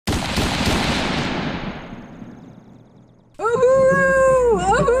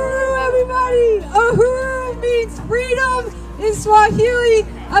freedom in Swahili.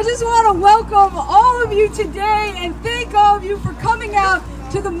 I just want to welcome all of you today and thank all of you for coming out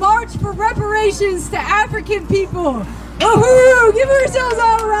to the March for Reparations to African People. Uhuru! Give yourselves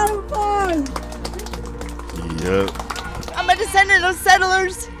all a round of applause. Yep. I'm a descendant of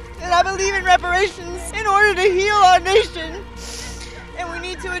settlers, and I believe in reparations in order to heal our nation. And we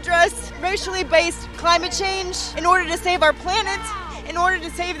need to address racially based climate change in order to save our planet, in order to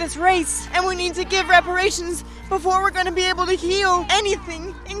save this race. And we need to give reparations before we're going to be able to heal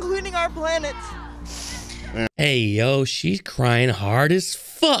anything, including our planet. Hey, yo, she's crying hard as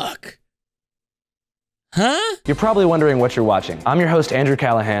fuck. Huh? You're probably wondering what you're watching. I'm your host, Andrew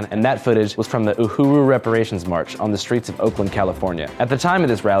Callahan, and that footage was from the Uhuru Reparations March on the streets of Oakland, California. At the time of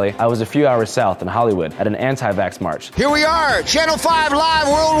this rally, I was a few hours south in Hollywood at an anti-vax march. Here we are, Channel 5 live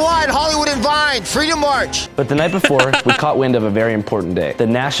worldwide, Hollywood and Vine, Freedom March. But the night before, we caught wind of a very important day, the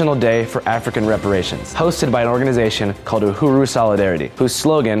National Day for African Reparations, hosted by an organization called Uhuru Solidarity, whose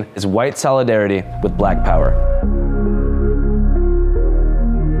slogan is white solidarity with black power.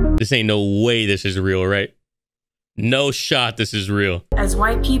 This ain't no way this is real, right? No shot this is real. As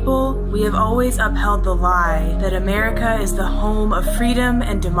white people, we have always upheld the lie that America is the home of freedom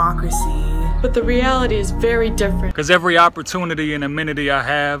and democracy. But the reality is very different. Because every opportunity and amenity I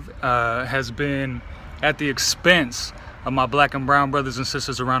have has been at the expense of my black and brown brothers and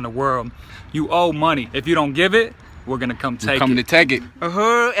sisters around the world. You owe money. If you don't give it, we're gonna come take it. Coming to take it.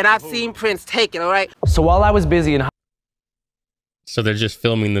 And I've seen Prince take it, all right? So while I was busy in So they're just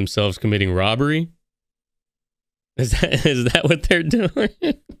filming themselves committing robbery? Is that what they're doing?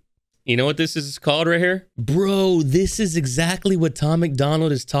 You know what this is called right here? Bro, this is exactly what Tom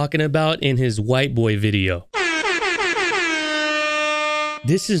McDonald is talking about in his white boy video.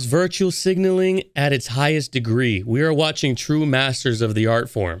 This is virtual signaling at its highest degree. We are watching true masters of the art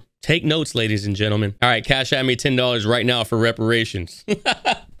form. Take notes, ladies and gentlemen. All right, cash at me $10 right now for reparations.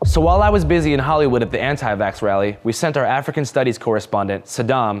 So while I was busy in Hollywood at the anti-vax rally, we sent our African studies correspondent,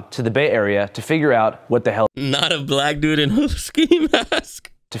 Saddam, to the Bay Area to figure out what the hell— Not a black dude in a ski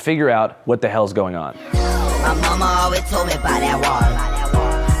mask. To figure out what the hell's going on. My mama always told me about that water.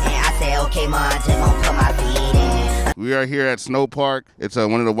 And I say, okay, ma, I just gonna put my feet in. We are here at Snow Park. It's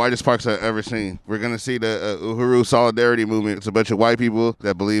one of the whitest parks I've ever seen. We're going to see the Uhuru Solidarity Movement. It's a bunch of white people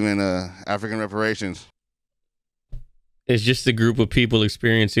that believe in African reparations. It's just a group of people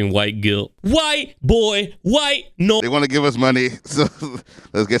experiencing white guilt. White boy, white no. They want to give us money, so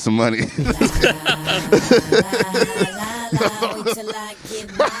let's get some money.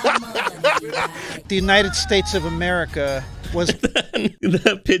 The United States of America was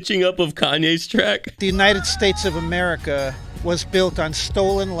the pitching up of Kanye's track. The United States of America was built on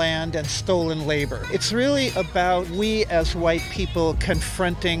stolen land and stolen labor. It's really about we as white people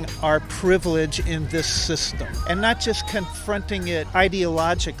confronting our privilege in this system, and not just confronting it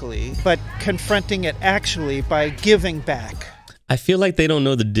ideologically, but confronting it actually by giving back. I feel like they don't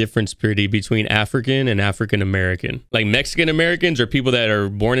know the difference, Pretty, between African and African American. Like Mexican Americans are people that are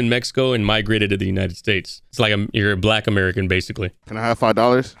born in Mexico and migrated to the United States. It's like you're a black American, basically. Can I have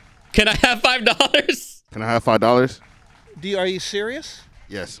 $5? Can I have $5? Can I have $5? Are you serious?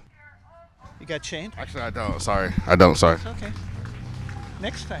 Yes. You got change? Actually, I don't. Sorry. I don't. Sorry. It's okay.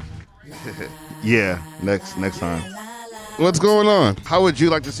 Next time. Yeah, next time. What's going on? How would you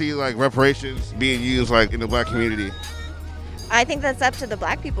like to see like reparations being used like in the black community? I think that's up to the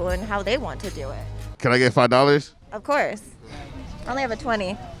black people and how they want to do it. Can I get $5? Of course. I only have a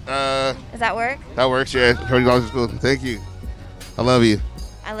 20. Does that work? That works, yeah. $20 is cool. Thank you. I love you.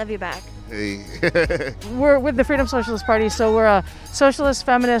 I love you back. Hey. We're with the Freedom Socialist Party, so we're a socialist,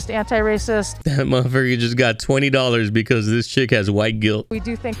 feminist, anti-racist. That motherfucker just got $20 because this chick has white guilt. We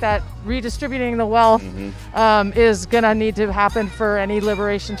do think that redistributing the wealth is gonna need to happen for any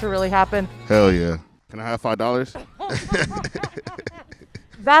liberation to really happen. Hell yeah. Can I have $5?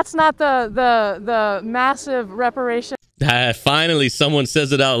 That's not the massive reparation. Finally, someone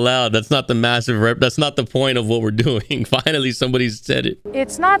says it out loud. That's not the massive that's not the point of what we're doing. Finally, somebody's said it.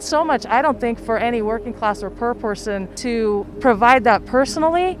 It's not so much, I don't think, for any working class or poor person to provide that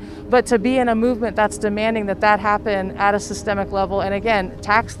personally, but to be in a movement that's demanding that happen at a systemic level. And again,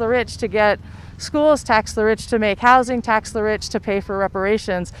 tax the rich to get schools, tax the rich to make housing, tax the rich to pay for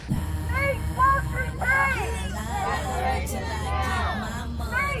reparations.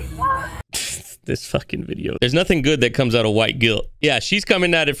 This fucking video. There's nothing good that comes out of white guilt. Yeah, she's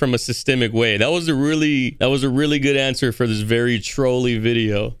coming at it from a systemic way. That was a really good answer for this very trolly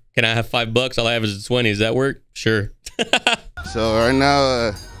video. Can I have $5? All I have is a 20. Does that work? Sure. So right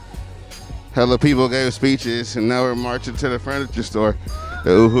now, hella people gave speeches, and now we're marching to the furniture store, the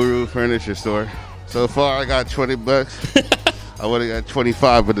Uhuru furniture store. So far, I got 20 bucks. I would have got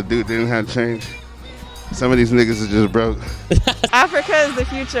 25, but the dude didn't have change. Some of these niggas is just broke. Africa is the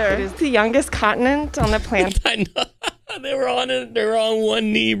future. It is the youngest continent on the planet. I know. They're on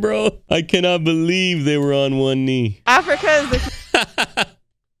one knee, bro. I cannot believe they were on one knee. Africa is the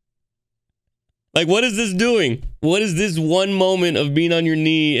Like, what is this doing? What is this one moment of being on your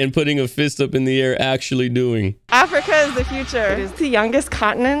knee and putting a fist up in the air actually doing? Africa is the future. It is the youngest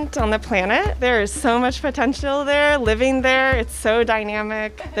continent on the planet. There is so much potential there, living there. It's so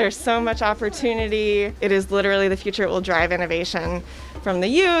dynamic. There's so much opportunity. It is literally the future. It will drive innovation from the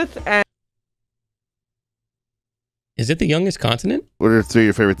youth. And is it the youngest continent? What are 3 of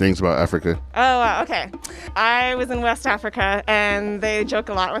your favorite things about Africa? Oh, okay. I was in West Africa, and they joke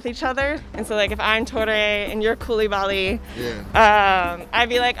a lot with each other. And so, like, if I'm Tore and you're Koulibaly, I'd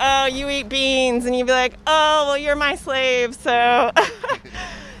be like, oh, you eat beans. And you'd be like, oh, well, you're my slave. So,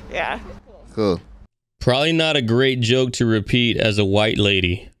 yeah. Cool. Probably not a great joke to repeat as a white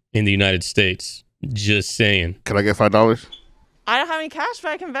lady in the United States. Just saying. Can I get $5? I don't have any cash,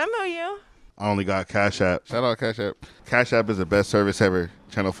 but I can Venmo you. I only got Cash App. Shout out Cash App. Cash App is the best service ever.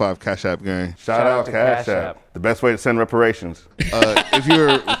 Channel 5 Cash App gang. Shout out Cash App. The best way to send reparations. If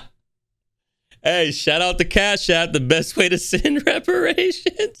you're... Hey, shout out to Cash App. The best way to send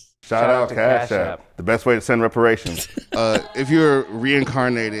reparations. Shout out Cash App. The best way to send reparations. If you're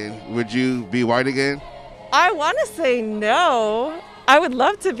reincarnated, would you be white again? I want to say no. I would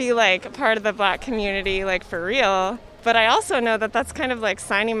love to be, like, a part of the Black community, like, for real. But I also know that that's kind of like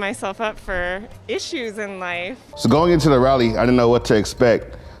signing myself up for issues in life. So going into the rally, I didn't know what to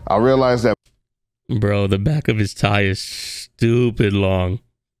expect. I realized that... Bro, the back of his tie is stupid long.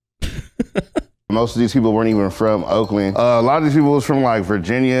 Most of these people weren't even from Oakland. A lot of these people was from like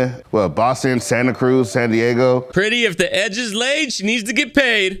Virginia, Boston, Santa Cruz, San Diego. Pretty, if the edge is laid, she needs to get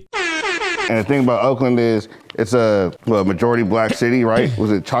paid. And the thing about Oakland is it's a majority Black city, right?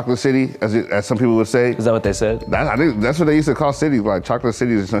 Was it Chocolate City, as some people would say? Is that what they said? I think that's what they used to call cities, like Chocolate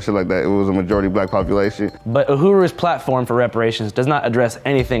Cities or some shit like that. It was a majority Black population. But Uhuru's platform for reparations does not address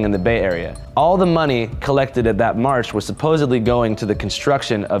anything in the Bay Area. All the money collected at that march was supposedly going to the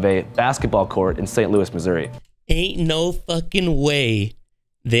construction of a basketball court in St. Louis, Missouri. Ain't no fucking way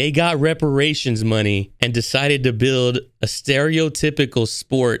they got reparations money and decided to build a stereotypical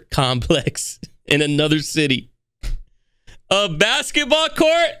sport complex in another city. A basketball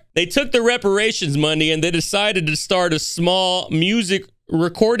court? They took the reparations money and they decided to start a small music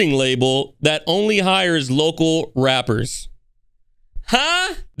recording label that only hires local rappers.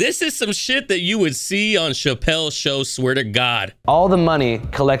 Huh? This is some shit that you would see on Chappelle's show, swear to God. All the money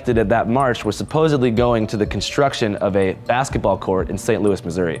collected at that march was supposedly going to the construction of a basketball court in St. Louis,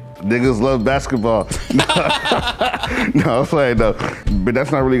 Missouri. Niggas love basketball. No, I'm playing though. But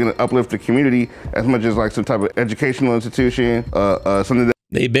that's not really gonna uplift the community as much as like some type of educational institution, something that...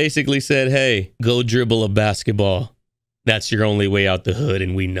 They basically said, hey, go dribble a basketball. That's your only way out the hood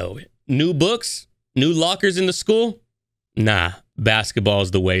and we know it. New books? New lockers in the school? Nah. Basketball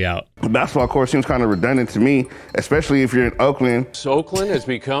is the way out. The basketball court seems kind of redundant to me, especially if you're in Oakland. Oakland has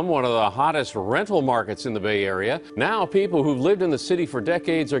become one of the hottest rental markets in the Bay Area. Now people who've lived in the city for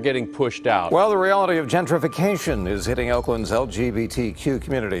decades are getting pushed out. Well, the reality of gentrification is hitting Oakland's LGBTQ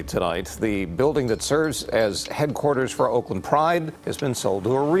community tonight. The building that serves as headquarters for Oakland Pride has been sold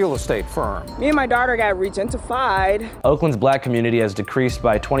to a real estate firm. Me and my daughter got regentified. Oakland's Black community has decreased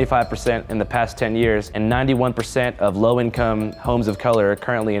by 25% in the past 10 years, and 91% of low-income homes of color are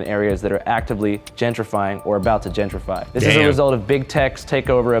currently in areas that are actively gentrifying or about to gentrify. This is a result of big tech's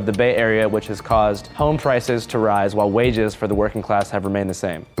takeover of the Bay Area, which has caused home prices to rise while wages for the working class have remained the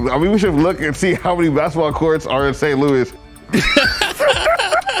same. I mean, we should look and see how many basketball courts are in St. Louis.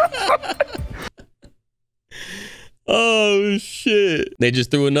 Oh, shit. They just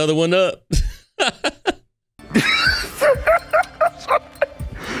threw another one up.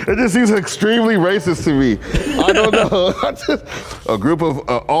 It just seems extremely racist to me. I don't know. A group of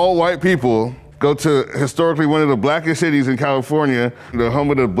all white people go to historically one of the blackest cities in California, the home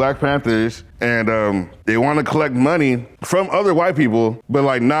of the Black Panthers, and they want to collect money from other white people, but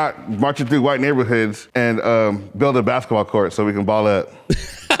like not marching through white neighborhoods and build a basketball court so we can ball up.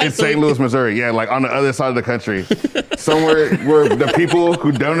 In St. Louis, Missouri. Yeah, like on the other side of the country. Somewhere where the people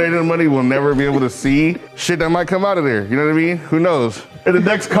who donated the money will never be able to see shit that might come out of there. You know what I mean? Who knows? And the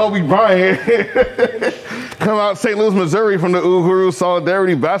next Kobe Bryant come out St. Louis, Missouri from the Uhuru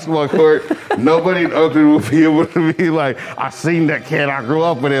Solidarity basketball court. Nobody in Oakland will be able to be like, I seen that kid, I grew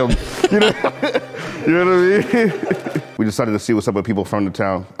up with him. You know what I mean? we decided to see what's up with people from the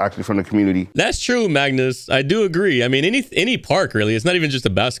town, actually from the community. That's true, Magnus. I do agree. I mean, any park, really. It's not even just a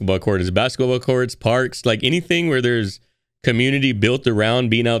basketball court. It's basketball courts, parks, like anything where there's community built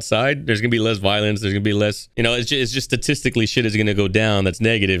around being outside, there's going to be less violence. There's going to be less, you know, it's just statistically shit is going to go down. That's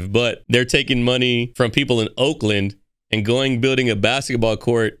negative. But they're taking money from people in Oakland and building a basketball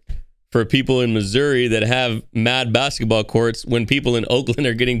court for people in Missouri that have mad basketball courts when people in Oakland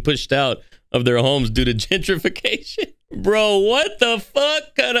are getting pushed out of their homes due to gentrification. Bro, what the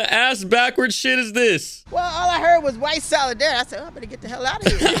fuck kind of ass backwards shit is this? Well, all I heard was white solidarity. I said, oh, I better get the hell out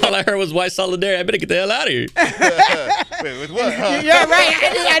of here. All I heard was white solidarity. I better get the hell out of here. Wait, with what? Huh? You're right.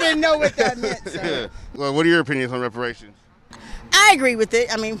 I didn't know what that meant. So. Yeah. Well, what are your opinions on reparations? I agree with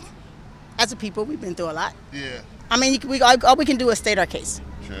it. I mean, as a people, we've been through a lot. Yeah. I mean, all we can do is state our case.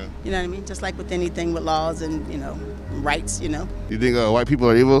 True. You know what I mean? Just like with anything with laws and, you know, rights, you know. You think white people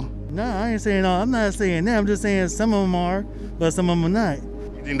are evil? No, I ain't saying no. I'm not saying that. I'm just saying some of them are, but some of them are not.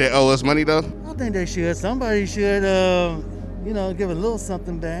 You think they owe us money, though? I think they should. Somebody should, you know, give a little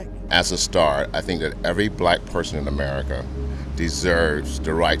something back. As a start, I think that every black person in America deserves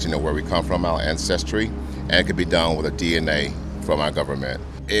the right to know where we come from, our ancestry, and it could be done with a DNA from our government.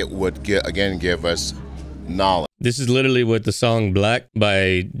 It would, give us knowledge. This is literally what the song Black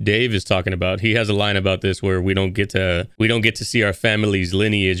by Dave is talking about. He has a line about this where we don't get to see our family's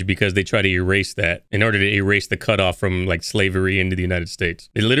lineage because they try to erase that in order to erase the cutoff from like slavery into the United States.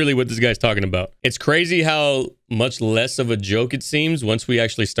 It's literally what this guy's talking about. It's crazy how much less of a joke it seems once we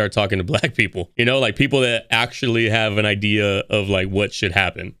actually start talking to black people. You know, like people that actually have an idea of like what should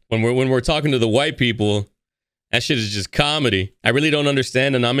happen. When we're talking to the white people, that shit is just comedy. I really don't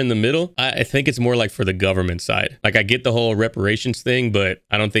understand, and I'm in the middle. I think it's more like for the government side. Like, I get the whole reparations thing, but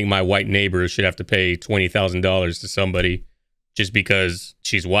I don't think my white neighbor should have to pay $20,000 to somebody just because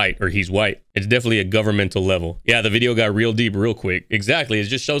she's white or he's white. It's definitely a governmental level. Yeah, the video got real deep real quick. Exactly. It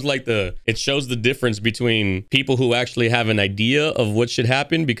just shows like it shows the difference between people who actually have an idea of what should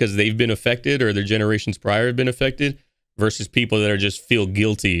happen because they've been affected or their generations prior have been affected versus people that are just feel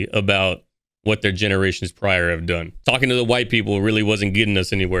guilty about what their generations prior have done. Talking to the white people really wasn't getting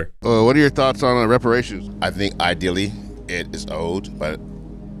us anywhere. What are your thoughts on reparations? I think ideally it is owed, but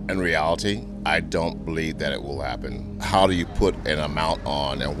in reality, I don't believe that it will happen. How do you put an amount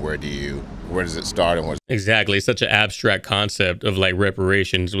on, and where does it start and Exactly. It's such an abstract concept of like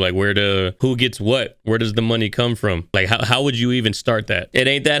reparations, like who gets what? Where does the money come from? Like how would you even start that? It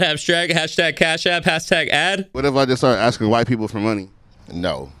ain't that abstract. Hashtag Cash App, hashtag ad. What if I just start asking white people for money?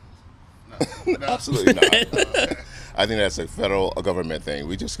 No. Absolutely not. I think that's a federal government thing.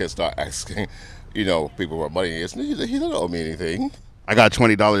 We just can't start asking, you know, people for money. He don't owe me anything. I got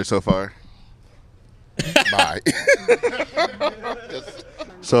 $20 so far. Bye.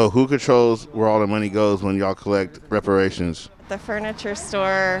 So who controls where all the money goes when y'all collect reparations? The furniture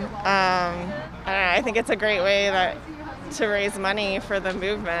store. I don't know, I think it's a great way to raise money for the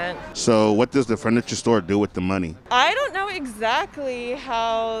movement. So what does the furniture store do with the money? I don't know exactly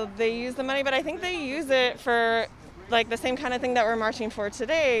how they use the money, but I think they use it for like the same kind of thing that we're marching for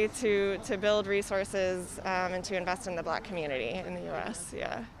today, to build resources and to invest in the black community in the U.S.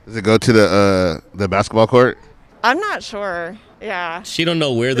 Yeah. Does it go to the basketball court? I'm not sure. Yeah. She don't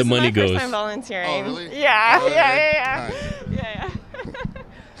know where the money goes. This is my first time volunteering. Oh, really? Yeah, oh, yeah.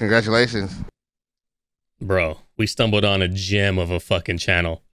 Congratulations. Bro, we stumbled on a gem of a fucking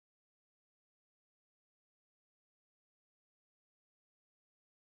channel.